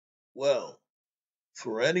Well,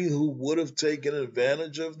 for any who would have taken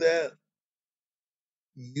advantage of that,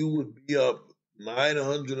 you would be up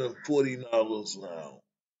 $940 now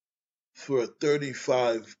for a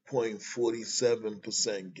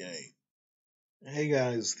 35.47% gain. Hey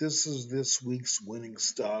guys, this is this week's winning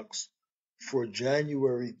stocks for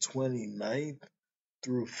January 29th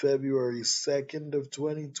through February 2nd of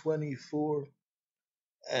 2024.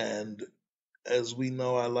 And as we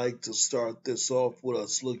know, I like to start this off with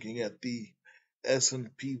us looking at the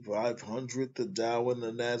S&P 500, the Dow, and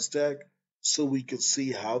the Nasdaq, so we could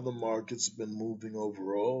see how the market's been moving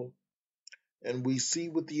overall. And we see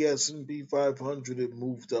with the S&P 500, it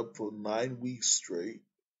moved up for 9 weeks straight,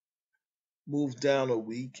 moved down a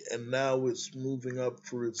week, and now it's moving up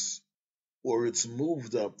for it's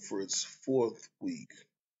moved up for its fourth week.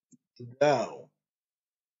 The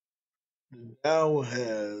Dow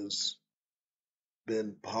has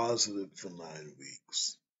been positive for 9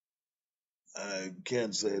 weeks. I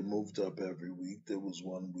can't say it moved up every week. There was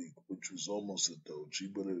one week which was almost a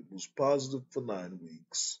doji, but it was positive for 9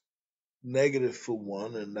 weeks, negative for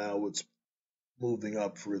one, and now it's moving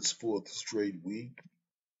up for its fourth straight week.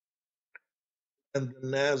 And the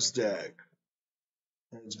NASDAQ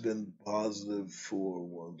has been positive for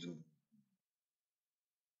one,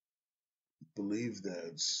 I believe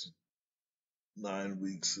that's 9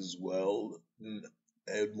 weeks as well.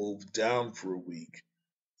 It moved down for a week,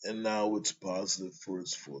 and now it's positive for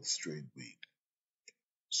its fourth straight week.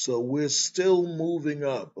 So we're still moving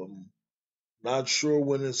up. I'm not sure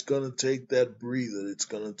when it's going to take that breather, it's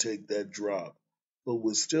going to take that drop, but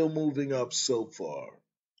we're still moving up so far.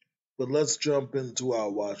 But let's jump into our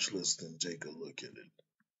watch list and take a look at it.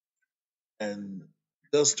 And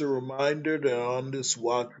just a reminder that on this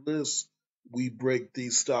watch list, we break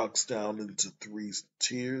these stocks down into three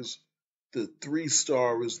tiers. The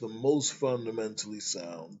 3-star is the most fundamentally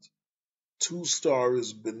sound. 2-star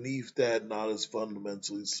is beneath that, not as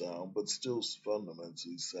fundamentally sound, but still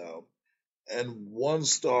fundamentally sound. And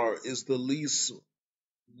 1-star is the least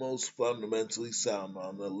most fundamentally sound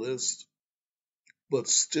on the list, but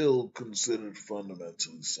still considered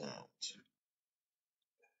fundamentally sound.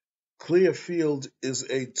 Clearfield is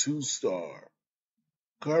a 2-star,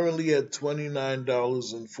 currently at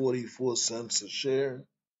 $29.44 a share.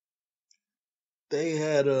 They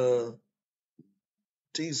had a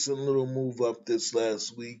decent little move up this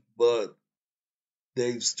last week, but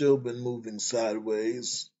they've still been moving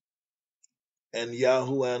sideways. And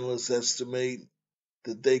Yahoo analysts estimate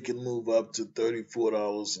that they can move up to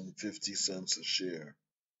 $34.50 a share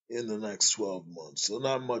in the next 12 months. So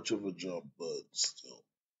not much of a jump, but still,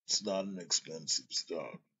 it's not an expensive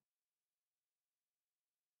stock.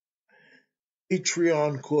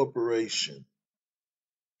 Patreon Corporation.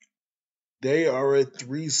 They are a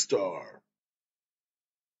 3-star,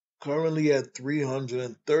 currently at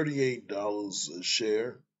 $338 a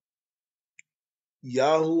share.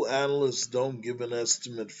 Yahoo analysts don't give an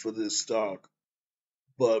estimate for this stock,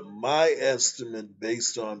 but my estimate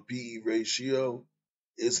based on PE ratio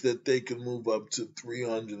is that they can move up to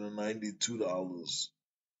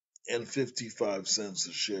 $392.55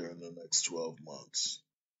 a share in the next 12 months.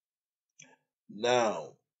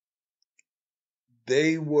 Now,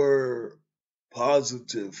 they were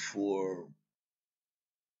positive for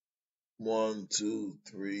 1, 2,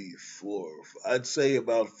 3, 4, I'd say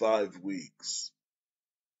about 5 weeks.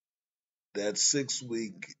 That 6th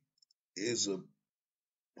week is a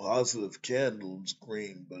positive candle, it's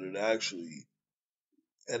green, but it actually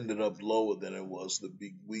ended up lower than it was the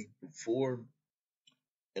big week before.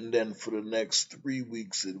 And then for the next 3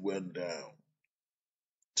 weeks, it went down.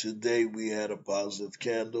 Today we had a positive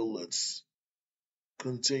candle. Let's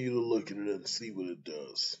continue to look at it and see what it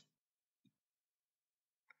does.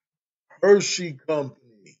 Hershey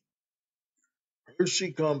Company.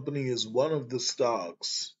 Hershey Company is one of the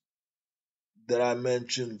stocks that I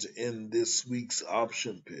mentioned in this week's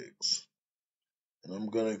option picks. And I'm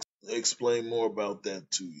going to explain more about that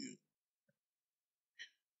to you.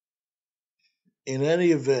 In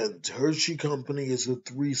any event, Hershey Company is a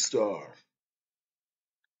 3-star.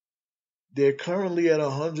 They're currently at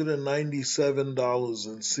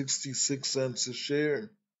 $197.66 a share.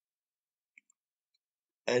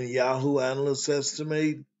 And Yahoo analysts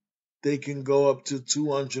estimate they can go up to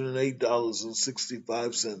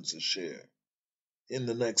 $208.65 a share in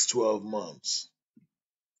the next 12 months.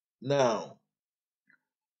 Now,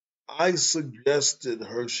 I suggested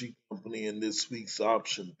Hershey Company in this week's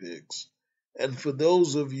option picks. And for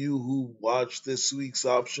those of you who watch this week's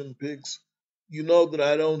option picks, you know that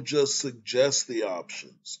I don't just suggest the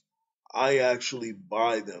options. I actually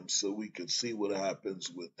buy them so we can see what happens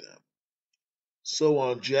with them. So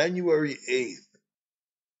on January 8th,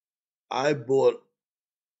 I bought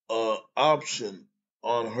an option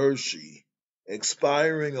on Hershey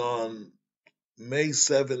expiring on May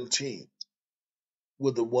 17th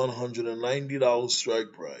with a $190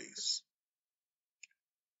 strike price,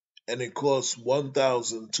 and it costs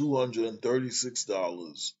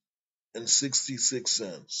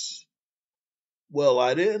 $1,236.66. Well,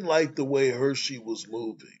 I didn't like the way Hershey was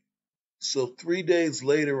moving, so 3 days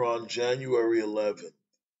later on January 11th,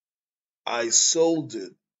 I sold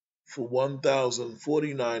it for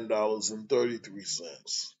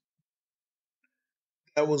 $1,049.33.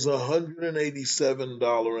 That was a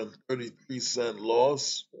 $187.33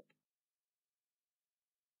 loss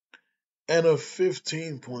and a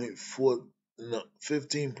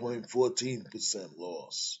 15.14%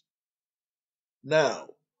 loss. Now,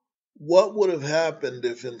 what would have happened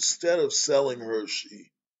if instead of selling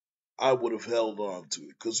Hershey, I would have held on to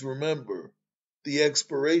it? Because remember, the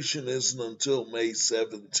expiration isn't until May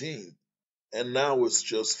 17th, and now it's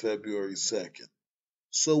just February 2nd.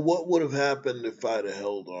 So what would have happened if I'd have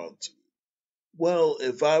held on to it? Well,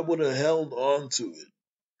 if I would have held on to it,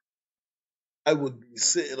 I would be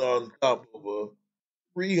sitting on top of a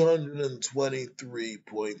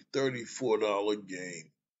 $323.34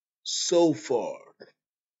 gain so far.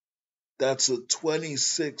 That's a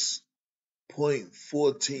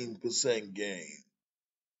 26.14% gain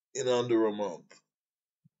in under a month.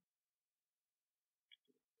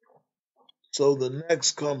 So the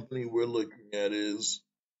next company we're looking at is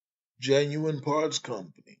Genuine Parts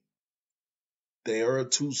Company. They are a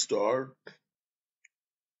 2-star,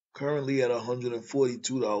 currently at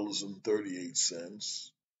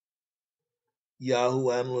 $142.38.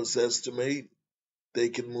 Yahoo analysts estimate they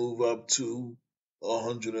can move up to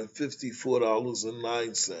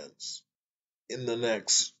 $154.09 in the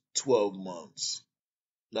next 12 months.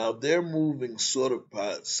 Now they're moving sort of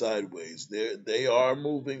sideways. They are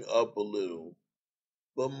moving up a little,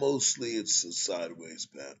 but mostly it's a sideways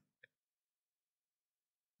pattern.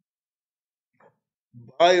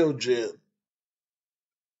 Biogen.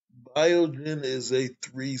 Biogen is a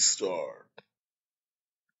 3-star.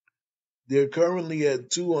 They're currently at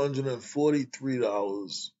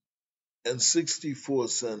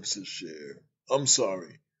 $243.64 a share. I'm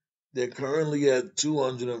sorry. They're currently at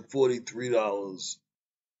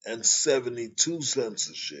 $243.72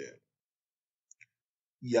 a share.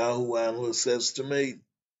 Yahoo analysts estimate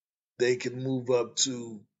they can move up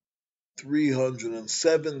to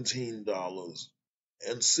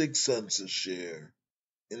 $317.06 a share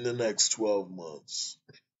in the next 12 months.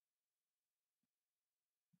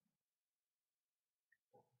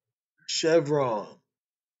 Chevron.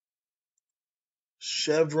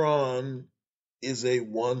 Chevron is a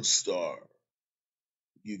 1-star.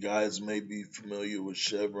 You guys may be familiar with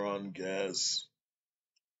Chevron gas.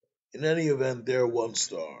 In any event, they're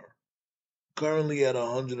 1-star. Currently at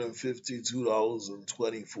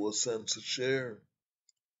 $152.24 a share.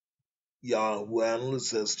 Yahoo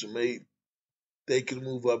analysts estimate they can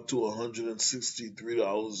move up to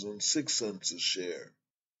 $163.06 a share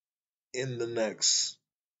in the next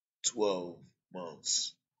 12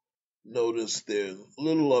 months. Notice they're a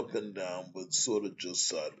little up and down, but sort of just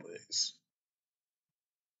sideways.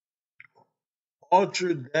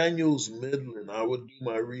 Archer Daniels Midland, I would do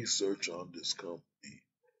my research on this company.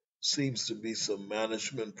 Seems to be some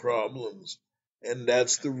management problems, and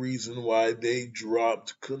that's the reason why they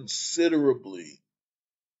dropped considerably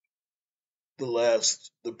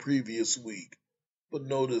the previous week. But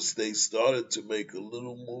notice they started to make a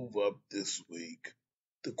little move up this week.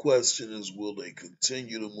 The question is, will they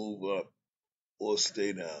continue to move up or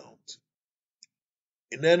stay down?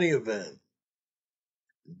 In any event,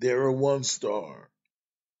 they're a 1-star,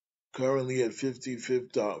 currently at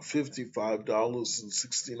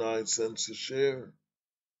 $55.69 a share.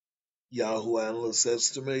 Yahoo analysts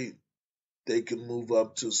estimate they can move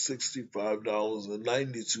up to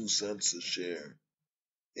 $65.92 a share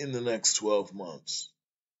in the next 12 months.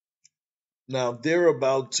 Now, they're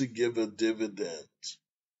about to give a dividend.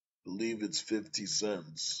 I believe it's 50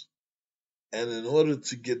 cents. And in order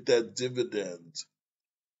to get that dividend,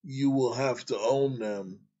 you will have to own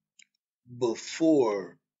them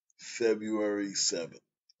before February 7th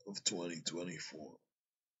of 2024.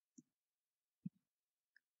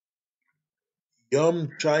 Yum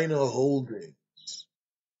China Holdings.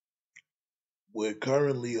 We're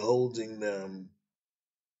currently holding them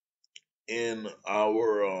in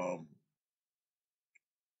our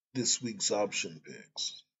this week's option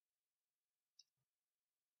picks.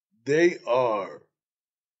 They are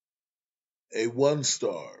a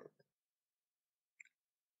 1-star.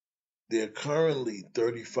 They're currently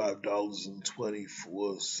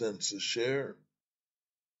 $35.24 a share.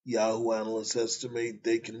 Yahoo analysts estimate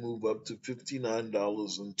they can move up to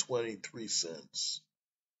 $59.23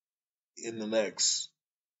 in the next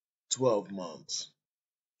 12 months.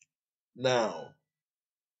 Now,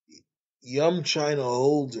 Yum China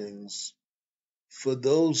Holdings, for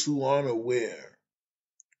those who aren't aware,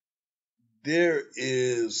 there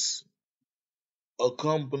is a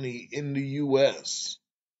company in the US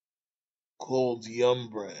called Yum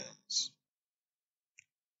Brands.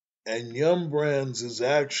 And Yum Brands is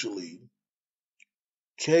actually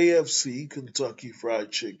KFC, Kentucky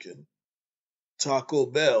Fried Chicken, Taco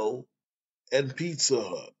Bell, and Pizza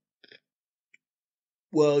Hut.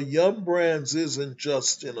 Well, Yum Brands isn't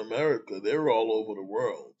just in America, they're all over the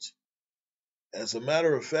world. As a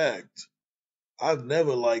matter of fact, I've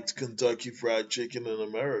never liked Kentucky Fried Chicken in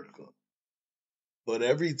America. But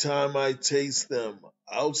every time I taste them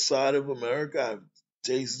outside of America, I've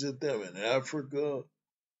tasted them in Africa,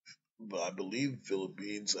 I believe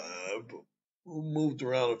Philippines. I've moved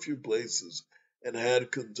around a few places and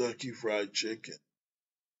had Kentucky Fried Chicken.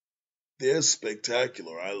 They're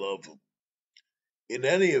spectacular. I love them. In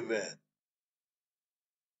any event,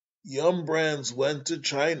 Yum Brands went to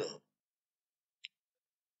China,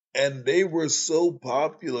 and they were so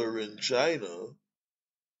popular in China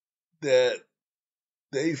that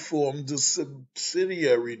they formed a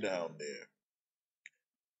subsidiary down there.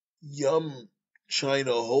 Yum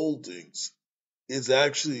China Holdings is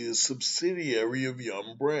actually a subsidiary of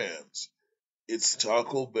Yum Brands. It's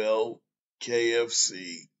Taco Bell,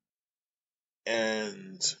 KFC,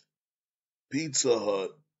 and Pizza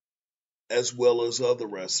Hut, as well as other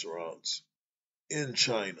restaurants in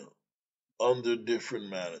China under different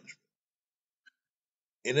management.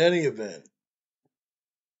 In any event,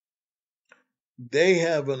 they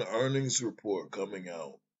have an earnings report coming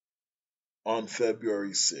out on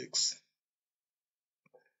February 6th.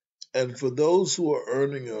 And for those who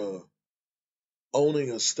are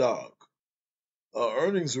owning a stock, an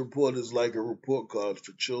earnings report is like a report card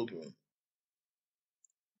for children.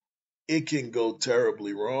 It can go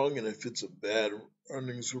terribly wrong, and if it's a bad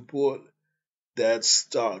earnings report, that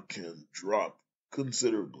stock can drop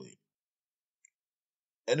considerably.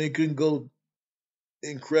 And it can go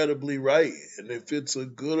incredibly right. And if it's a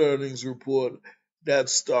good earnings report, that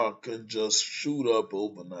stock can just shoot up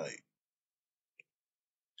overnight.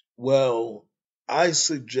 Well, I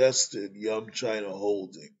suggested Yum China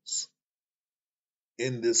Holdings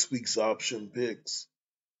in this week's option picks.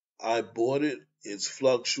 I bought it. It's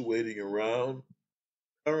fluctuating around.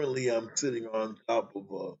 Currently, I'm sitting on top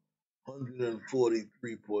of a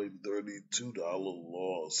 $143.32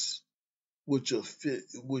 loss, which is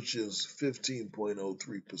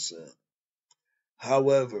 15.03%.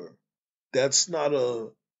 However, that's not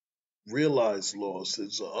a realized loss,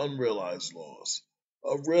 it's an unrealized loss.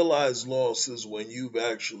 A realized loss is when you've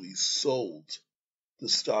actually sold the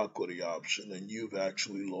stock or the option and you've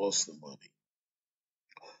actually lost the money.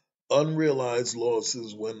 Unrealized loss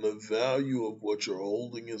is when the value of what you're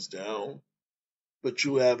holding is down, but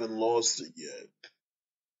you haven't lost it yet.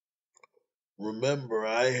 Remember,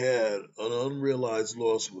 I had an unrealized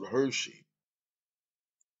loss with Hershey.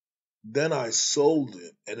 Then I sold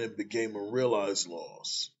it and it became a realized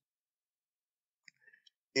loss.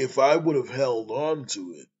 If I would have held on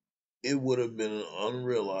to it, it would have been an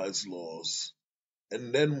unrealized loss.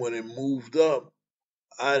 And then when it moved up,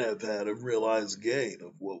 I'd have had a realized gain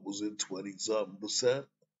of what was it, 20 something percent.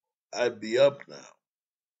 I'd be up now.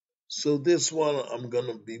 So this one, I'm going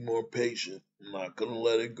to be more patient. I'm not going to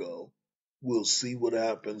let it go. We'll see what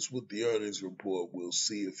happens with the earnings report. We'll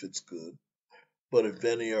see if it's good. But if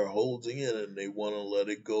any are holding it and they want to let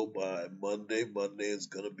it go by Monday is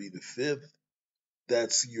going to be the 5th.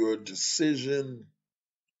 That's your decision.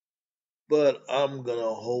 But I'm going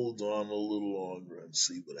to hold on a little longer and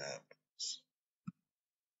see what happens.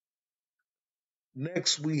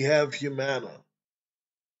 Next, we have Humana.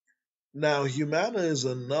 Now, Humana is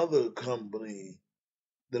another company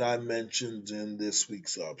that I mentioned in this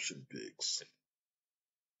week's option picks.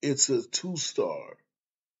 It's a 2-star.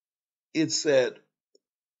 It's at,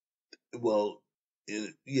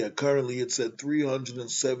 currently it's at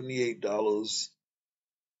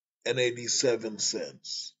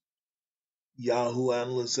 $378.87. Yahoo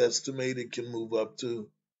analysts estimate it can move up to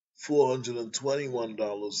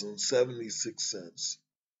 $421.76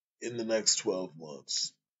 in the next 12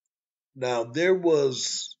 months. Now,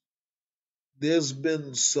 there's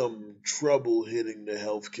been some trouble hitting the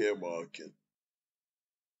healthcare market.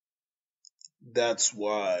 That's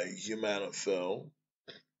why Humana fell.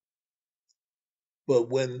 But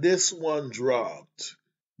when this one dropped,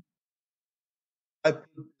 I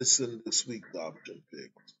put this in this week's option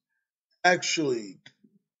pick. Actually,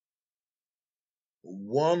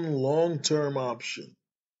 one long-term option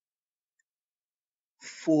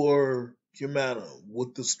for Humana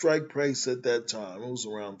with the strike price at that time, it was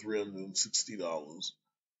around $360,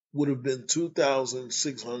 would have been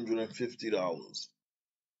 $2,650.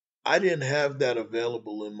 I didn't have that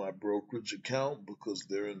available in my brokerage account because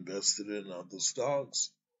they're invested in other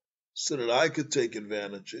stocks so that I could take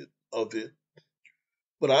advantage of it.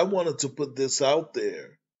 But I wanted to put this out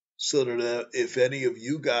there so that if any of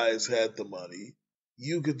you guys had the money,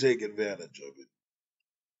 you could take advantage of it.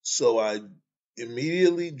 So I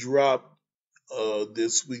immediately dropped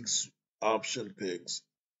this week's option picks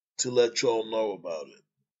to let y'all know about it.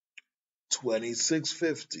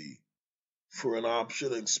 2650 for an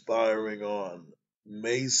option expiring on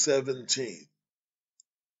May 17th.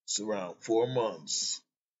 It's around 4 months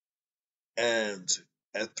and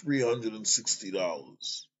at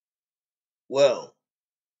 $360. Well,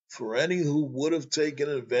 for any who would have taken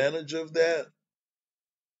advantage of that,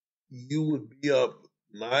 you would be up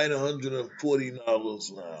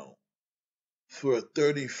 $940 now for a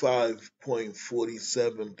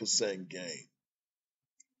 35.47% gain.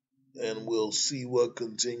 And we'll see what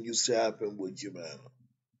continues to happen with Humana.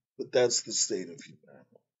 But that's the state of Humana.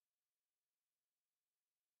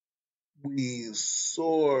 We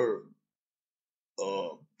saw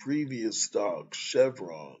previous stock,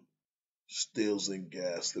 Chevron, Steels and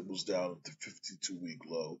Gas, that was down at the 52-week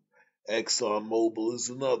low. ExxonMobil is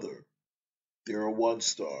another. They're a one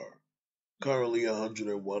star. Currently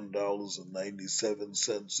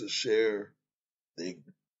 $101.97 a share. They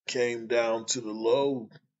came down to the low,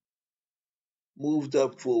 moved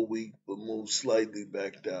up for a week, but moved slightly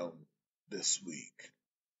back down this week.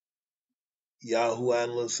 Yahoo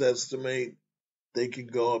analysts estimate they can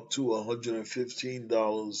go up to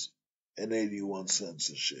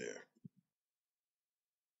 $115.81 a share.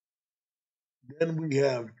 Then we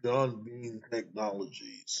have John Bean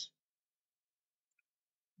Technologies.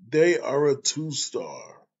 They are a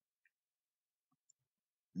two-star.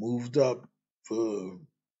 Moved up for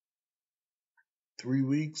 3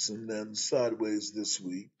 weeks and then sideways this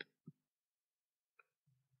week.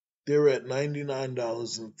 They're at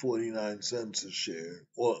 $99.49 a share.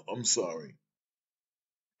 Or, I'm sorry.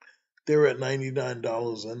 They're at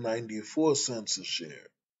 $99.94 a share.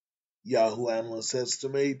 Yahoo analysts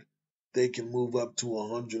estimate they can move up to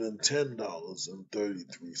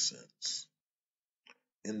 $110.33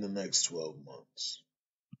 in the next 12 months.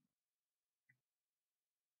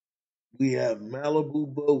 We have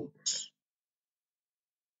Malibu Boats.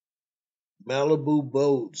 Malibu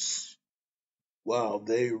Boats, wow,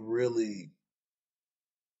 they really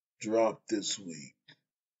dropped this week.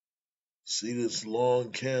 See this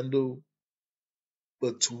long candle?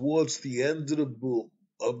 But towards the end of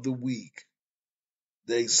the week,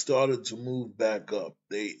 they started to move back up.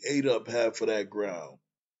 They ate up half of that ground.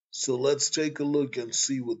 So let's take a look and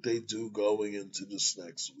see what they do going into this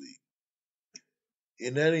next week.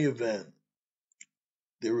 In any event,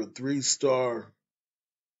 they're a 3-star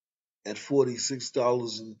at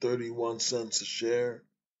 $46.31 a share,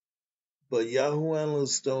 but Yahoo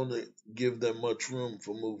analysts don't give them much room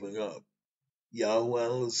for moving up. Yahoo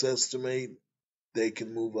analysts estimate they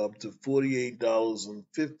can move up to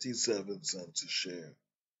 $48.57 a share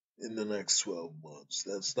in the next 12 months.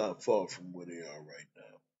 That's not far from where they are right now.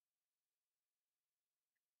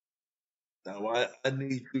 Now, I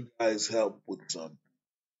need you guys' help with something.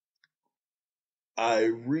 I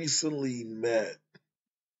recently met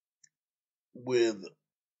with,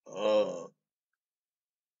 I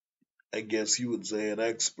guess you would say, an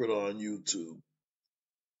expert on YouTube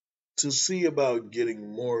to see about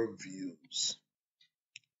getting more views.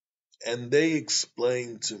 And they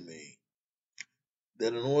explained to me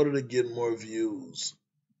that in order to get more views,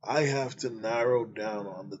 I have to narrow down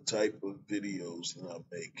on the type of videos that I'm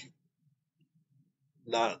making.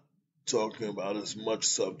 Not talking about as much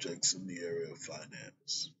subjects in the area of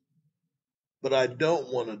finance. But I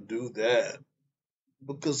don't want to do that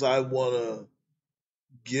because I want to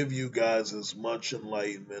give you guys as much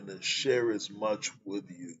enlightenment and share as much with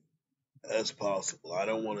you as possible. I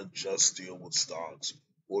don't want to just deal with stocks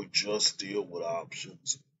or just deal with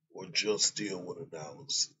options or just deal with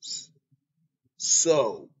analysis.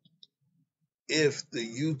 So, if the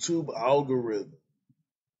YouTube algorithm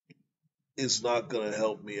is not going to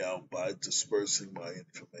help me out by dispersing my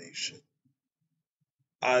information,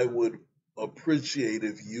 I would appreciate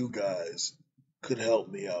if you guys could help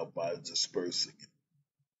me out by dispersing it.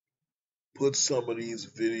 Put some of these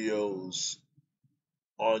videos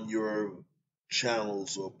on your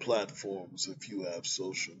channels or platforms if you have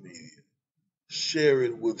social media. share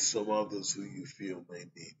it with some others who you feel may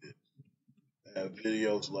need it. I have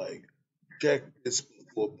videos like check this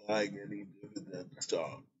before buying any dividend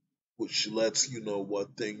stock, which lets you know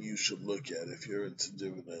what thing you should look at if you're into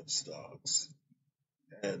dividend stocks.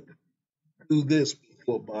 And do this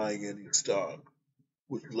before buying any stock,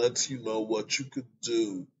 which lets you know what you could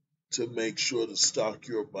do to make sure the stock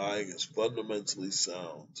you're buying is fundamentally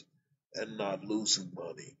sound and not losing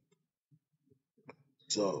money.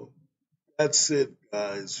 So that's it,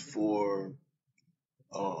 guys, for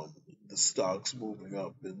um, the stocks moving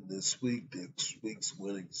up in this week's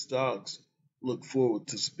winning stocks. Look forward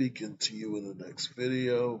to speaking to you in the next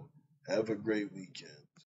video. Have a great weekend.